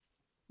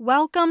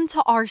Welcome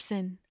to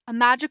Arsen, a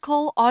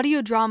magical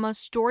audio drama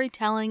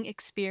storytelling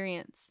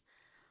experience.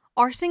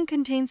 Arsen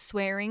contains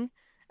swearing,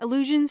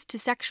 allusions to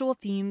sexual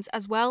themes,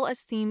 as well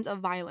as themes of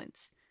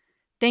violence.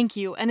 Thank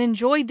you, and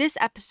enjoy this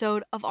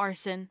episode of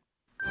Arsen.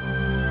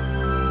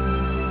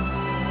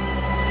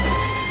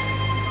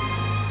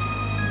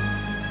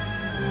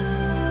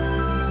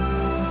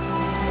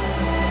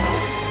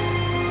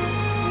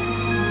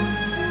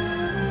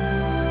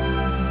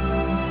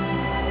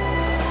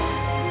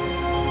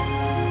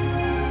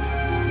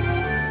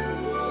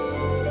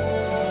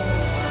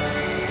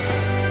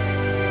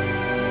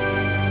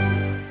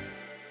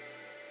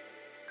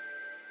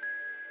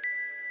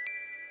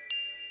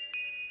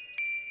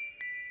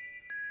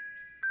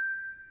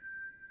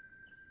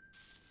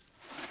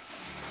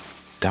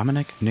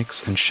 Dominic,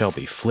 Nix, and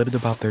Shelby flitted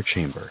about their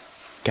chamber,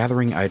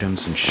 gathering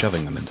items and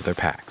shoving them into their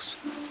packs.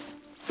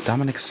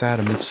 Dominic sat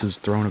amidst his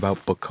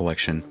thrown-about book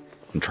collection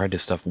and tried to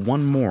stuff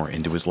one more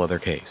into his leather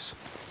case.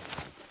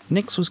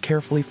 Nix was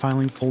carefully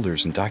filing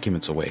folders and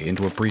documents away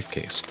into a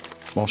briefcase,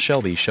 while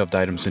Shelby shoved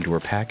items into her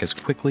pack as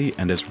quickly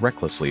and as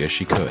recklessly as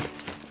she could.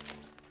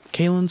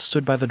 Kalen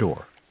stood by the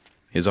door,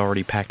 his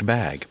already packed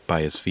bag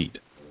by his feet.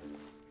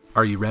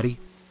 Are you ready?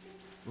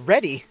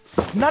 Ready?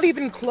 Not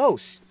even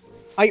close.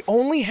 I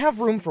only have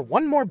room for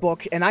one more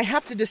book, and I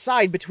have to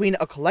decide between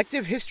a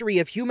collective history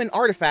of human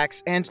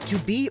artifacts and To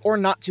Be or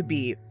Not to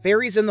Be,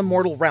 Fairies in the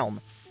Mortal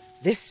Realm.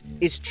 This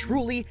is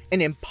truly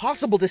an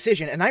impossible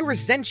decision, and I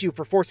resent you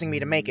for forcing me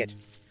to make it.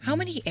 How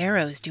many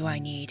arrows do I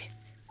need?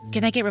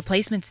 Can I get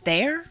replacements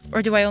there,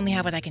 or do I only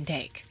have what I can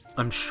take?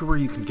 I'm sure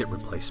you can get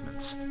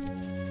replacements.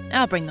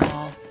 I'll bring them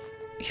all.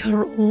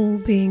 You're all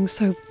being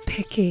so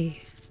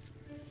picky.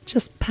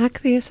 Just pack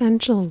the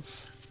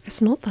essentials.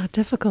 It's not that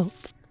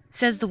difficult.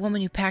 Says the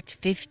woman who packed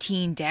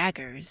 15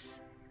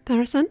 daggers.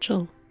 They're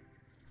essential.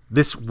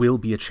 This will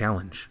be a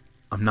challenge.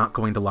 I'm not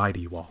going to lie to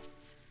you all.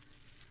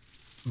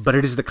 But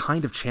it is the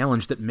kind of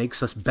challenge that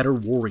makes us better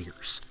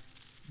warriors,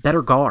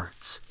 better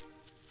guards.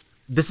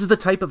 This is the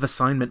type of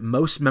assignment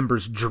most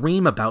members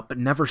dream about but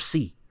never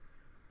see.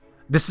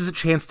 This is a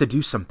chance to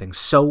do something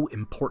so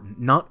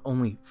important, not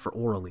only for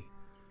Orally,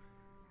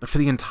 but for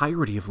the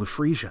entirety of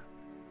Lufresia.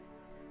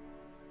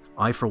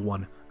 I, for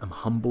one, am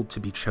humbled to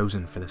be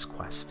chosen for this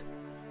quest.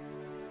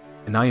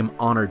 And I am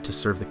honored to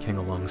serve the king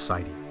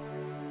alongside you.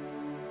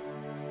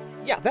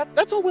 Yeah,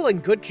 that's all well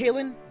and good,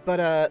 Kalen, but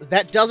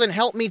that doesn't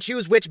help me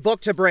choose which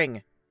book to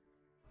bring.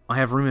 I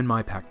have room in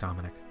my pack,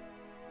 Dominic.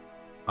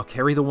 I'll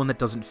carry the one that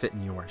doesn't fit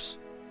in yours.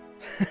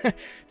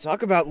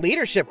 Talk about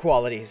leadership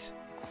qualities.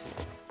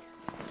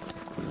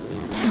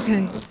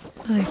 Okay,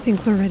 I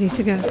think we're ready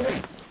to go.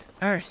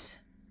 Earth.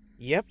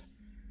 Yep.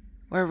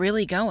 We're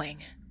really going.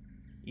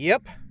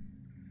 Yep.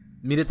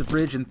 Meet at the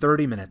bridge in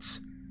 30 minutes.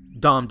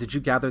 Dom, did you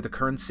gather the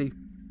currency?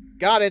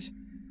 Got it.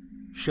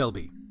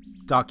 Shelby,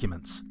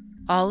 documents.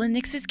 All in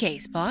Nix's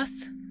case,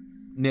 boss.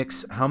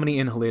 Nix, how many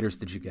inhalators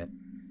did you get?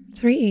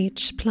 3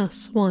 each,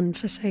 plus 1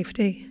 for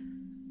safety.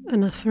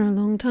 Enough for a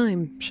long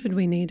time, should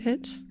we need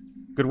it.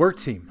 Good work,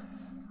 team.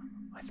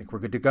 I think we're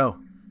good to go.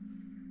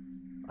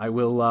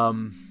 I'll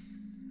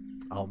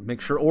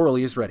make sure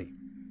Orally is ready.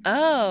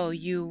 Oh,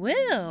 you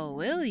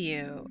will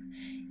you?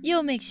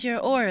 You'll make sure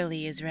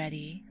Orally is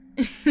ready.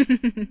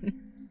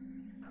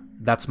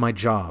 That's my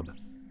job,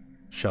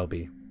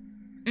 Shelby.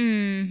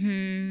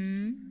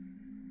 Mm-hmm.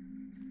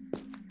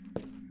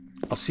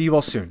 I'll see you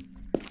all soon.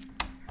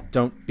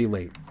 Don't be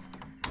late.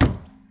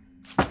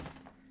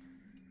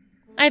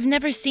 I've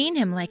never seen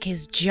him like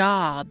his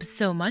job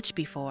so much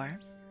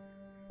before.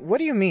 What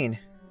do you mean?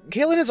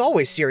 Kalen is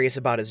always serious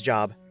about his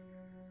job.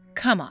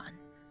 Come on.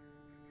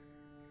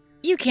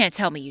 You can't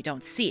tell me you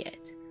don't see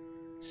it.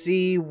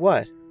 See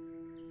what?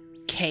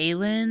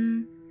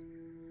 Kalen?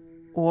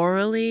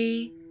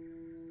 Orally?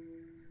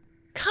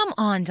 Come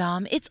on,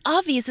 Dom. It's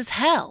obvious as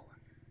hell.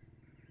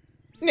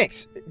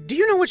 Nix, do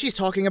you know what she's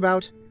talking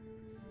about?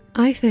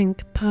 I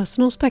think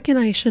personal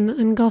speculation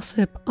and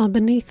gossip are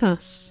beneath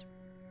us.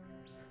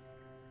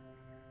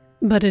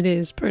 But it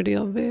is pretty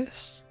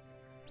obvious.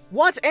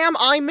 What am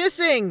I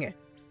missing?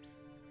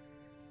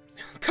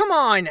 Come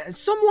on,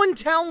 someone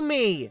tell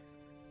me!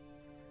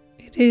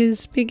 It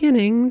is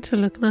beginning to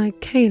look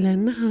like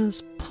Kalen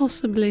has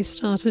possibly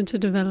started to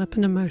develop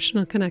an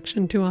emotional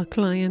connection to our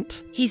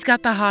client. He's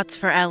got the hots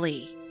for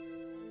Ellie.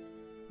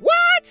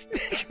 What?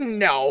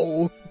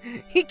 No,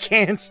 he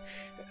can't.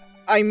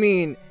 I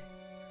mean...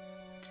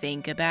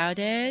 Think about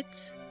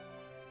it.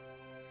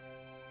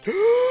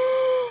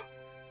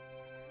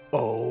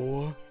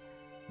 Oh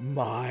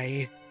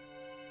my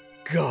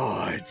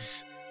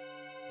gods.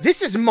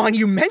 This is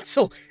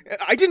monumental.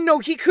 I didn't know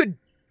he could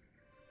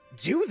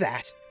do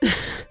that.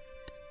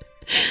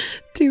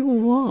 Do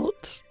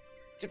what?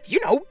 You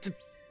know,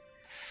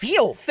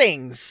 feel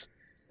things.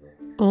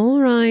 All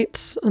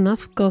right,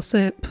 enough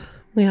gossip.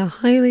 We are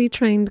highly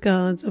trained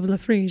guards of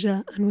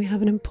Lufresia, and we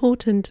have an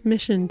important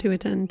mission to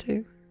attend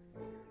to.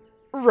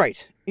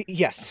 Right.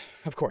 Yes,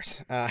 of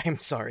course. I'm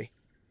sorry.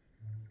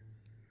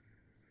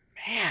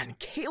 Man,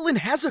 Kalen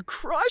has a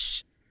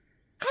crush?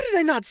 How did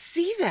I not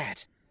see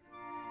that?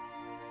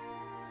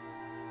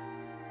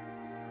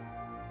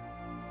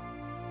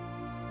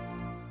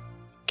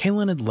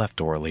 Kalen had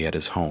left Orly at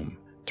his home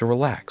to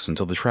relax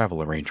until the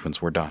travel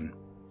arrangements were done.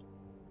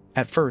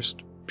 At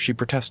first, she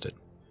protested,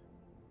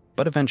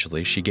 but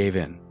eventually she gave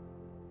in,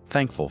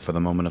 thankful for the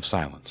moment of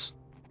silence.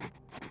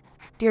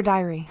 Dear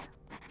Diary,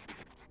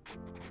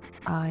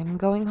 I'm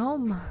going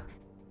home.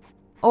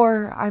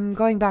 Or I'm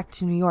going back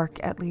to New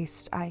York, at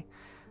least. I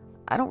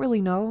don't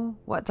really know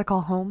what to call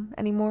home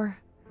anymore.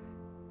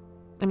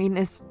 I mean,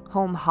 is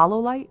home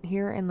Hololight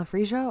here in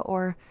Lafresia,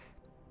 or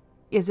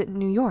is it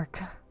New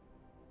York?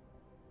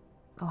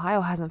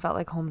 Ohio hasn't felt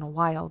like home in a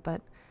while, but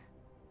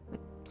it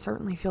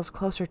certainly feels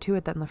closer to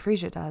it than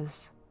Lafresia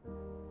does.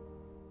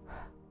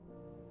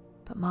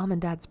 But Mom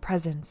and Dad's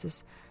presence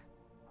is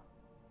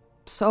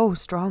so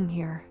strong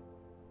here.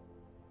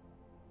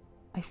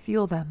 I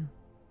feel them.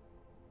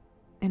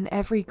 In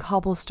every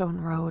cobblestone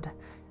road,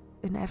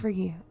 in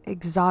every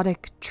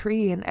exotic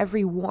tree, in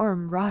every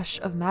warm rush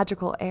of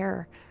magical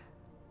air.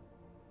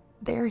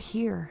 They're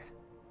here.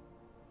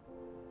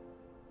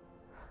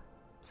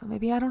 So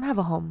maybe I don't have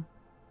a home.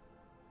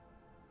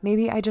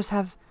 Maybe I just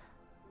have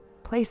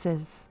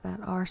places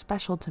that are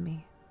special to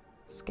me,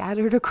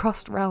 scattered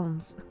across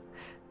realms.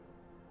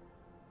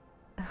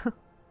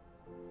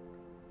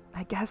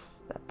 I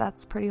guess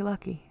that's pretty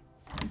lucky.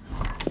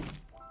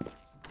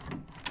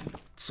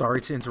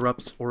 Sorry to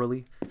interrupt,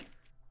 Orly.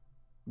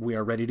 We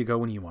are ready to go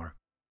when you are.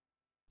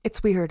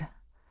 It's weird.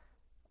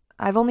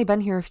 I've only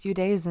been here a few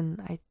days and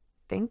I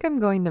think I'm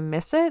going to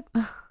miss it.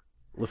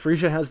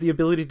 Lafresia has the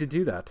ability to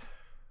do that.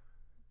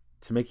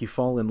 To make you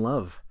fall in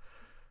love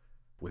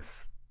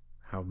with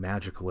how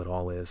magical it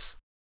all is.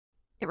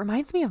 It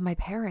reminds me of my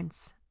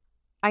parents.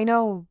 I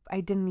know I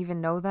didn't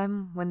even know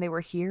them when they were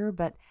here,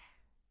 but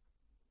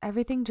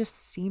everything just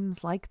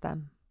seems like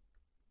them.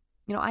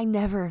 You know, I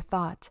never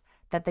thought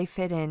that they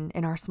fit in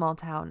our small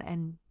town,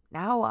 and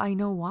now I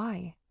know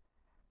why.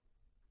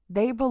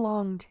 They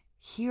belonged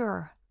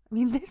here. I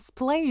mean, this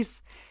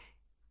place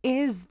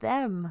is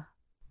them.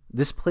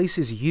 This place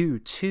is you,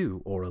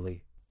 too,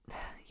 Orly.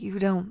 You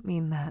don't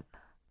mean that.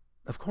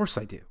 Of course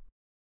I do.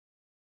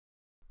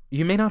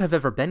 You may not have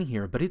ever been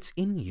here, but it's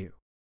in you.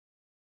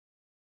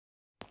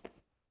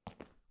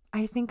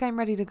 I think I'm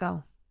ready to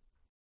go.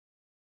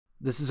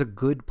 This is a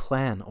good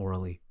plan,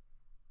 Orly.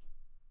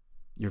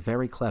 You're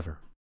very clever.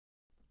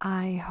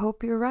 I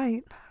hope you're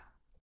right.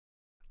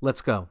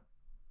 Let's go.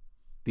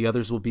 The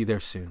others will be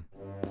there soon.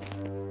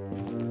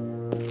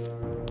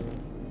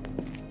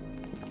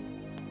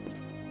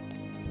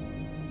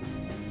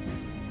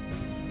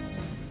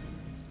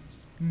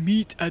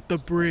 Meet at the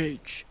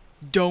bridge.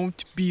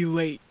 Don't be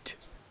late.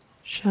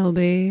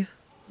 Shelby,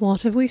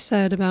 what have we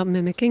said about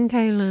mimicking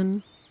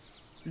Kalen?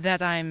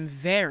 That I'm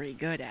very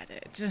good at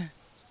it.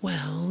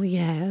 Well,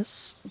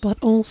 yes, but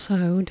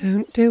also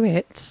don't do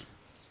it.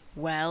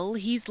 Well,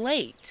 he's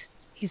late.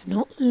 He's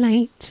not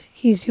late,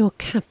 he's your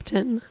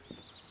captain.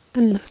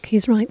 And look,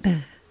 he's right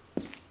there.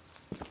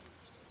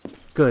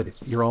 Good,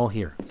 you're all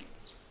here.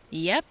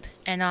 Yep,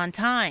 and on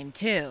time,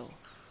 too.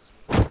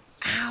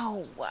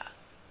 Ow!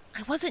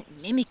 I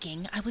wasn't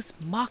mimicking, I was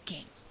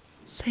mocking.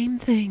 Same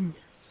thing.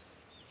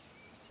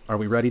 Are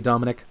we ready,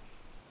 Dominic?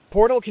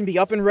 Portal can be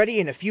up and ready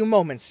in a few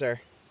moments,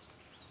 sir.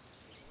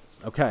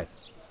 Okay.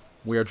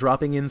 We are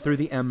dropping in through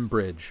the M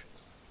bridge.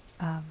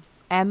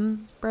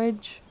 M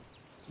bridge?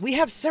 We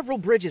have several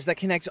bridges that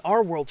connect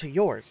our world to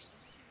yours.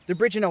 The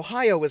bridge in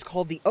Ohio is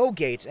called the O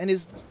Gate and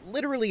is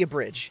literally a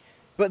bridge,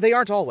 but they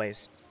aren't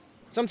always.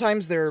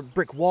 Sometimes they're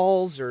brick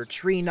walls or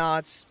tree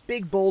knots,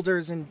 big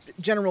boulders, and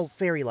general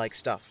fairy-like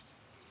stuff.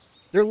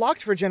 They're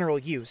locked for general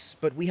use,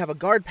 but we have a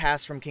guard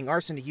pass from King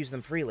Arsen to use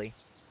them freely.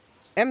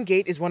 M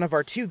Gate is one of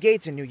our 2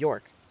 gates in New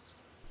York.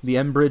 The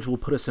M bridge will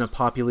put us in a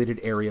populated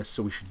area,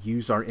 so we should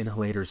use our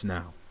inhalators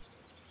now.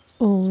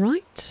 All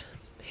right,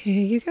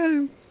 here you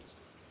go.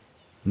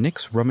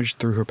 Nyx rummaged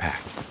through her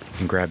pack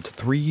and grabbed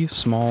 3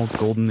 small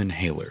golden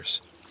inhalers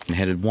and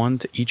handed one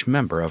to each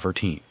member of her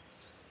team.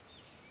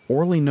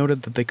 Orly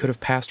noted that they could have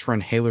passed for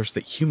inhalers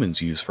that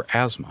humans use for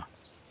asthma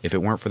if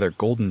it weren't for their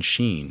golden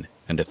sheen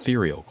and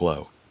ethereal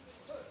glow.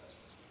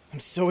 I'm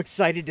so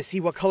excited to see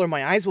what color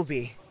my eyes will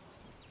be.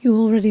 You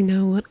already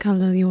know what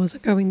colour yours are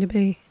going to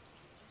be.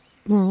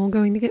 We're all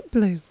going to get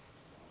blue,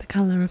 the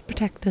colour of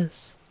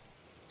protectors.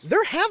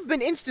 There have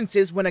been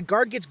instances when a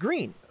guard gets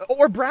green,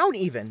 or brown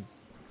even.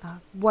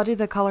 What do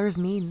the colors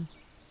mean?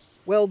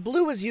 Well,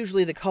 blue is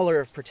usually the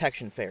color of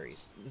protection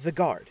fairies, the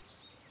guard.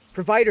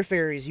 Provider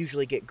fairies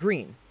usually get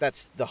green,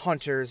 that's the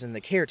hunters and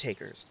the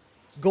caretakers.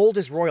 Gold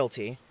is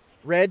royalty,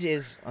 red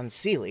is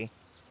unseelie,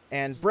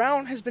 and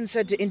brown has been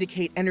said to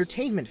indicate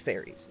entertainment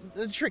fairies,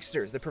 the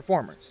tricksters, the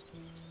performers.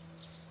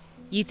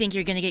 You think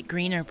you're gonna get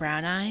green or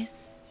brown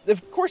eyes?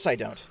 Of course I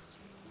don't.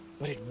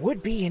 But it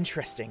would be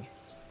interesting.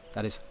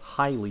 That is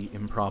highly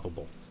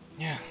improbable.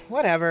 Yeah,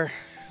 whatever.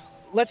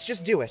 Let's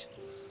just do it.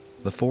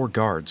 The 4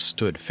 guards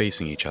stood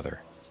facing each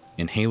other,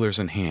 inhalers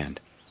in hand,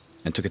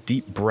 and took a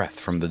deep breath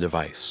from the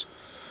device.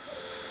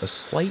 A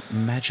slight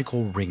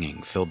magical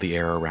ringing filled the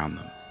air around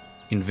them,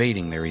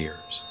 invading their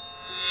ears.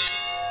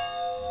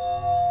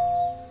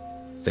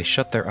 They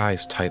shut their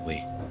eyes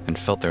tightly and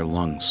felt their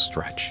lungs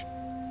stretch.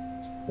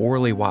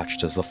 Orly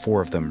watched as the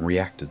four of them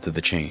reacted to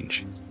the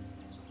change.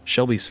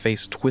 Shelby's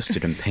face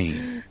twisted in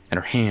pain, and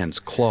her hands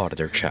clawed at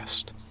her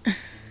chest.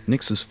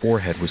 Nyx's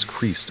forehead was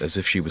creased as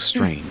if she was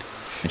strained,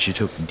 and she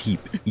took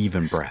deep,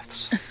 even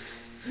breaths.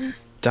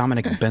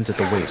 Dominic bent at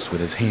the waist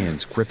with his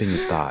hands gripping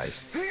his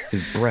thighs,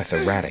 his breath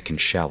erratic and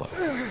shallow.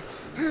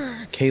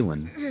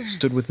 Kalen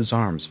stood with his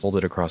arms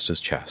folded across his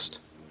chest.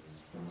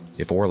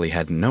 If Orly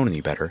hadn't known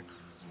any better,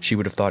 she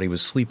would have thought he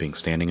was sleeping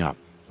standing up.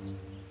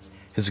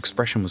 His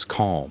expression was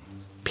calm,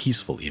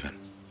 peaceful even.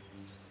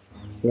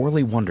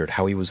 Orly wondered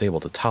how he was able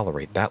to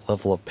tolerate that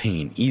level of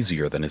pain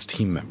easier than his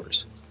team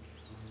members.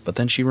 But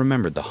then she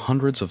remembered the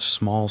hundreds of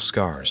small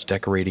scars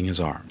decorating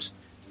his arms,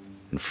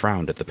 and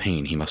frowned at the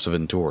pain he must have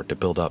endured to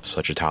build up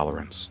such a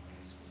tolerance.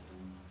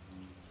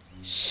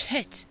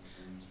 Shit.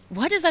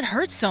 Why does that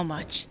hurt so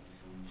much?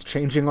 It's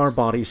changing our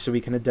bodies so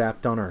we can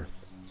adapt on Earth.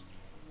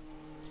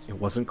 It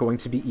wasn't going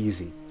to be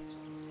easy.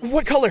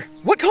 What color?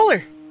 What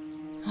color?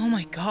 Oh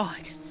my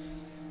god.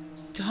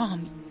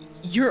 Dom,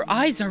 your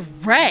eyes are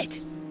red.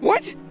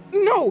 What?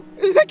 No,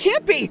 that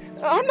can't be.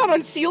 I'm not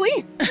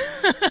unseelie.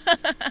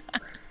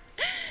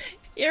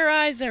 Your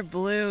eyes are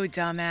blue,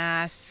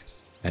 dumbass.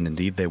 And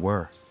indeed they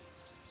were.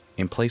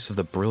 In place of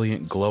the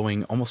brilliant,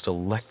 glowing, almost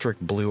electric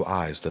blue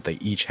eyes that they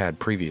each had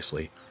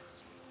previously,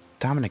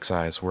 Dominic's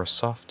eyes were a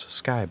soft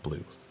sky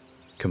blue,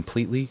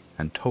 completely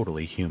and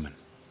totally human.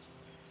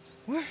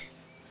 What?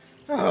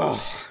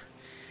 Oh,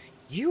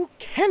 you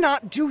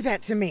cannot do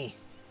that to me.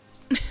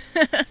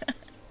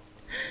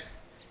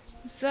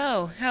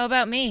 So, how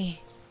about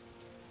me?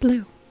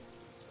 Blue.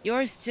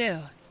 Yours too.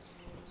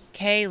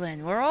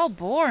 Kaylin, we're all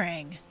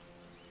boring.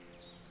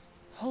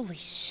 Holy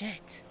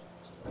shit.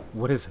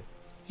 What is it?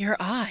 Your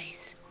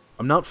eyes.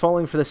 I'm not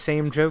falling for the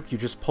same joke you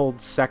just pulled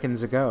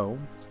seconds ago,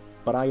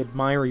 but I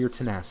admire your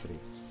tenacity.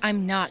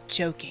 I'm not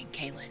joking,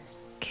 Kaylin.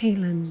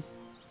 Kaylin.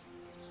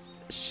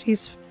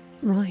 She's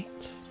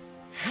right.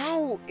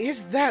 How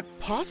is that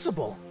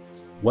possible?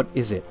 What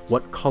is it?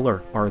 What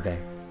color are they?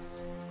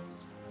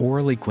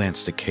 Orly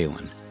glanced at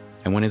Kaylin,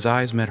 and when his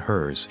eyes met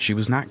hers, she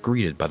was not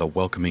greeted by the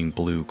welcoming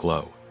blue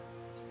glow,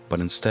 but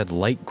instead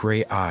light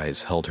gray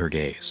eyes held her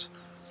gaze.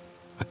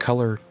 A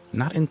color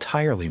not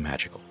entirely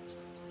magical,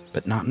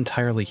 but not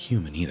entirely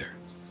human either.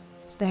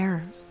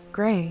 They're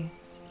gray,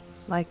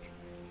 like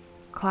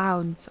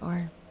clouds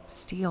or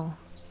steel.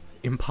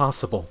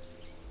 Impossible.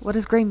 What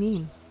does gray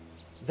mean?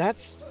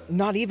 That's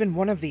not even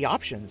one of the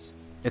options.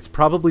 It's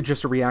probably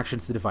just a reaction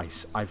to the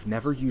device. I've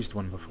never used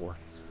one before.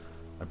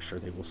 I'm sure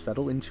they will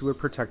settle into a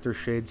protector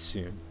shade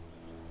soon.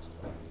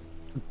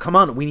 Come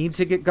on, we need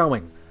to get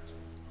going.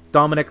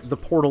 Dominic, the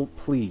portal,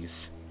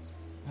 please.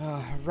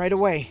 Right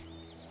away.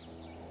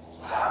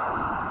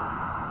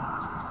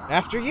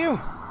 After you.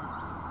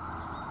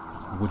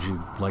 Would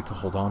you like to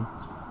hold on?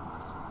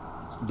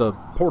 The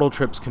portal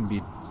trips can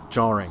be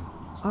jarring.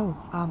 Oh,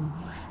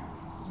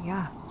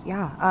 yeah.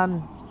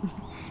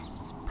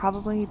 It's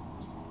probably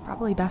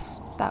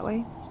best that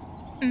way.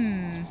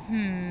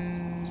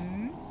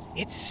 Mm-hmm.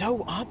 It's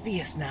so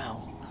obvious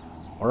now.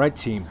 All right,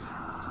 team.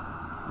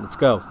 Let's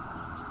go.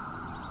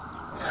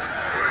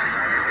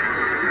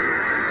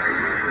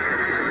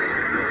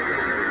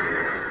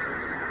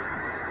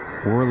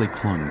 Orly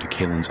clung to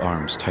Kaylin's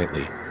arms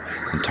tightly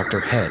and tucked her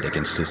head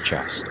against his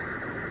chest.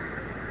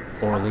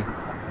 Orly.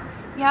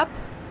 Yep.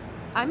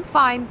 I'm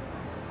fine.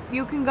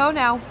 You can go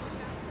now.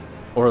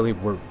 Orly,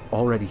 we're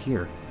already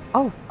here.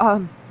 Oh,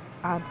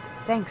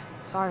 thanks.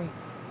 Sorry.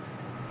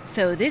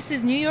 So this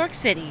is New York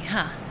City,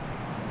 huh?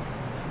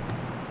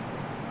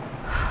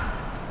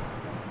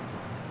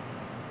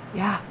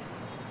 Yeah.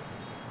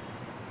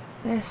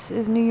 This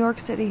is New York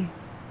City.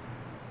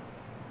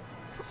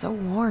 It's so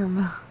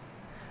warm.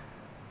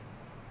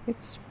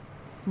 It's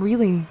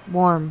really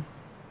warm.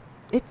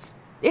 It's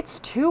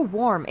too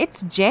warm.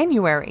 It's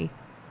January.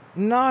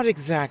 Not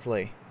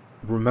exactly.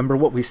 Remember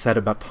what we said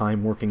about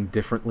time working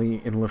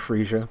differently in La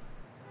Frisia?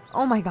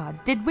 Oh my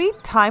god, did we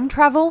time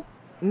travel?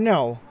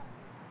 No.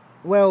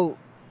 Well,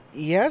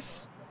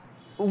 yes.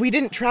 We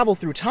didn't travel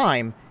through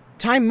time.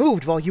 Time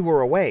moved while you were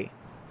away.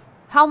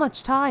 How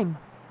much time?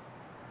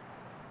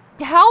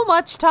 How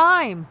much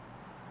time?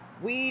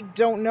 We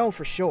don't know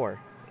for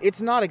sure.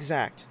 It's not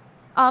exact.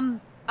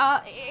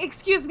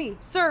 Excuse me,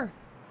 sir.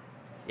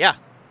 Yeah.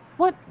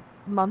 What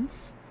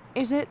month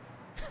is it?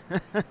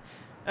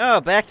 Oh,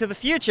 Back to the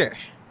Future.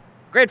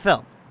 Great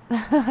film.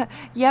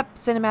 Yep,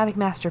 cinematic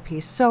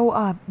masterpiece.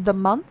 So, the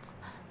month?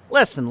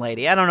 Listen,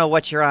 lady, I don't know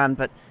what you're on,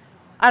 but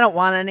I don't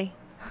want any.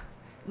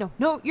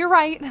 No, you're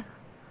right.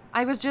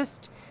 I was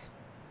just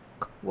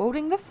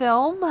quoting the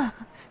film.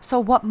 So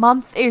what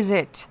month is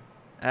it?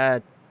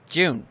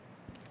 June.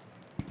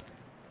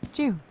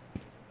 June.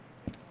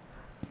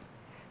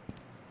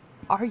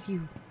 Are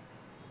you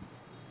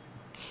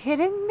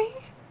kidding me?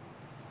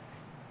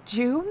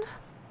 June?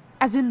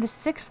 As in the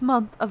 6th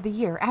month of the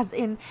year, as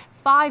in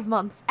 5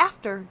 months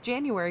after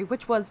January,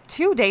 which was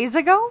 2 days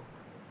ago?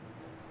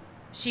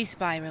 She's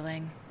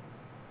spiraling.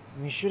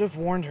 We should have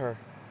warned her.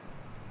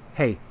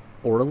 Hey,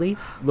 Orly,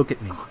 look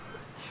at me.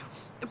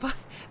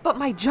 but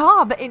my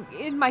job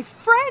and my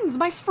friends,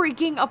 my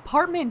freaking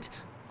apartment.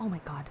 Oh my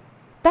god.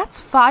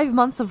 That's 5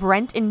 months of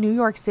rent in New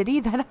York City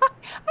that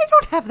I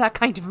don't have that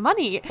kind of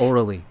money.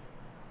 Orally,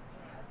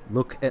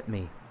 look at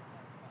me.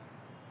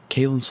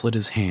 Kalen slid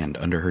his hand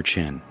under her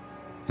chin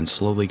and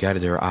slowly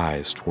guided her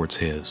eyes towards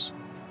his.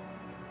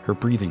 Her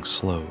breathing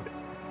slowed,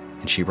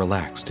 and she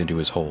relaxed into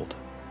his hold.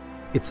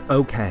 It's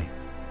okay.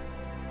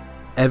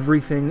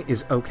 Everything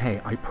is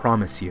okay, I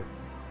promise you.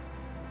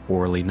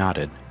 Orally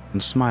nodded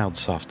and smiled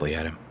softly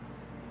at him.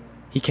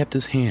 He kept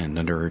his hand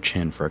under her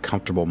chin for a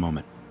comfortable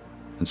moment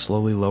and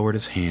slowly lowered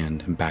his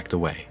hand and backed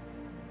away.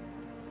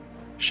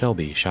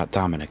 Shelby shot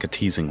Dominic a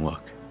teasing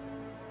look.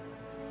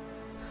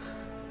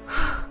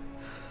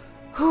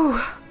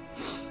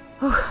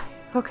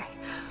 Okay.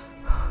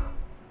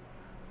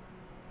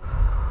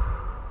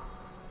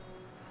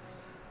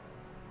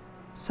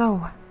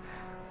 So,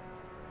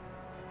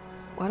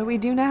 what do we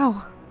do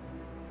now?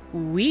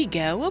 We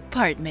go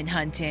apartment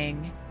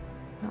hunting.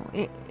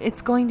 No,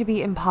 it's going to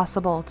be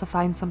impossible to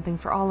find something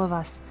for all of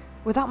us.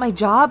 Without my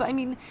job, I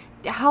mean,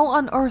 how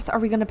on earth are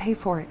we going to pay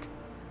for it?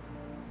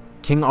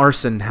 King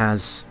Arsen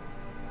has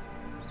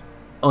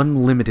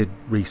unlimited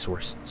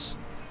resources.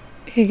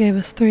 He gave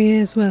us 3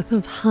 years' worth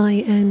of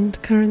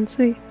high-end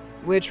currency.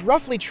 Which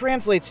roughly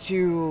translates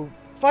to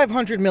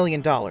 $500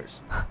 million.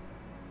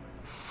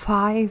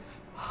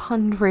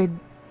 500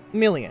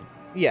 Million,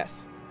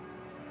 yes.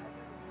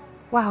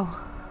 Wow.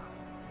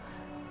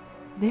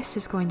 This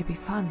is going to be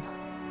fun.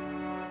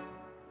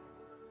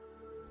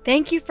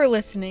 Thank you for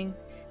listening.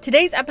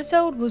 Today's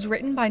episode was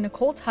written by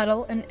Nicole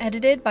Tuttle and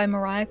edited by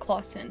Mariah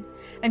Clausen,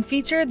 and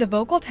featured the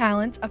vocal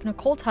talents of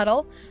Nicole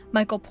Tuttle,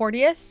 Michael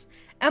Porteous,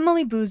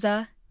 Emily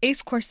Bouza,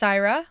 Ace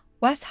Corsaira,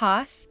 Wes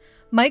Haas,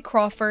 Mike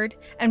Crawford,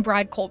 and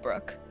Brad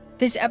Colebrook.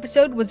 This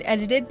episode was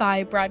edited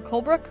by Brad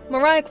Colebrook,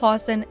 Mariah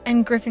Clausen,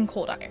 and Griffin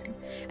Coldiron,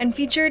 and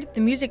featured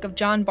the music of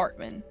John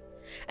Bartman.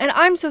 And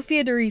I'm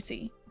Sophia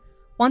DeRisi.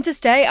 Want to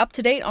stay up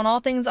to date on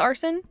all things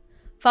Arsen?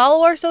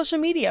 Follow our social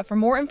media for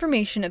more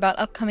information about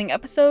upcoming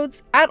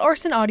episodes at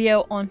Arsen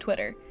Audio on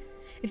Twitter.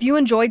 If you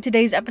enjoyed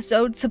today's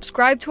episode,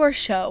 subscribe to our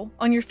show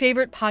on your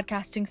favorite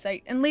podcasting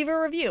site and leave a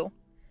review.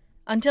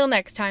 Until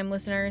next time,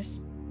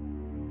 listeners.